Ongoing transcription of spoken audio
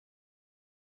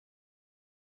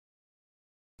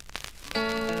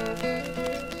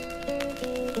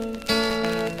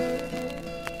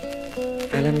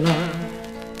Fell in love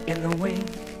in the wink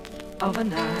of a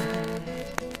night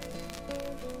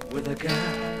with a girl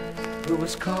who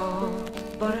was called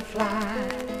Butterfly.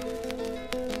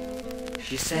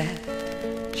 She said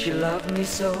she loved me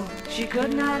so she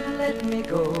could not let me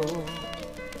go,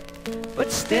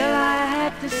 but still I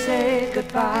had to say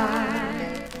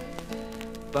goodbye.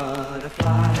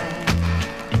 Butterfly,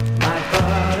 my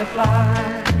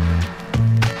butterfly,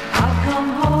 I'll come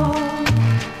home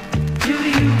to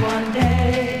you one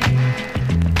day.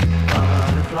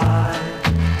 Butterfly,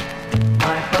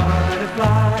 my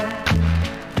butterfly,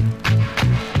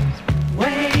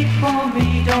 wait for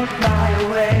me, don't fly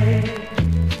away.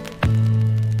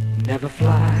 Never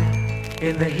fly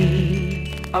in the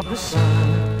heat of the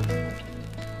sun.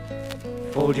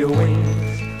 Fold your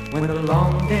wings when the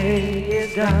long day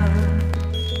is done.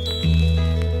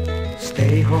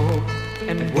 Stay home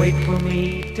and wait for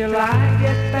me till I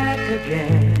get back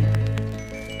again,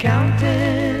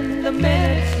 counting the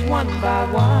minutes one by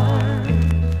one.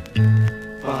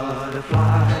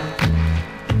 Butterfly,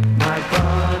 my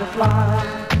butterfly,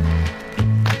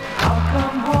 I'll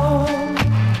come home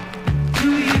to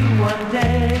you one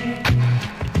day.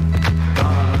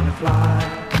 Butterfly,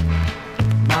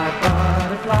 my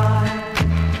butterfly,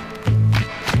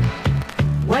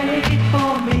 wait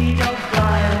for me, don't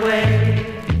fly away.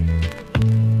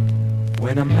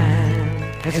 When a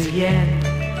man has yet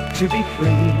to be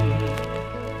free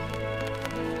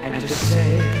and to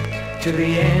sail to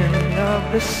the end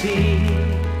of the sea,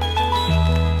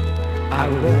 I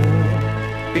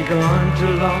won't be gone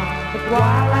too long, but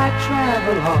while I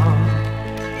travel on,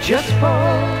 just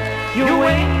fold your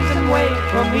wings and wait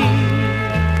for me.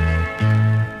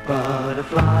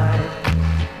 Butterfly,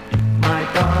 my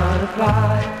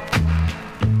butterfly,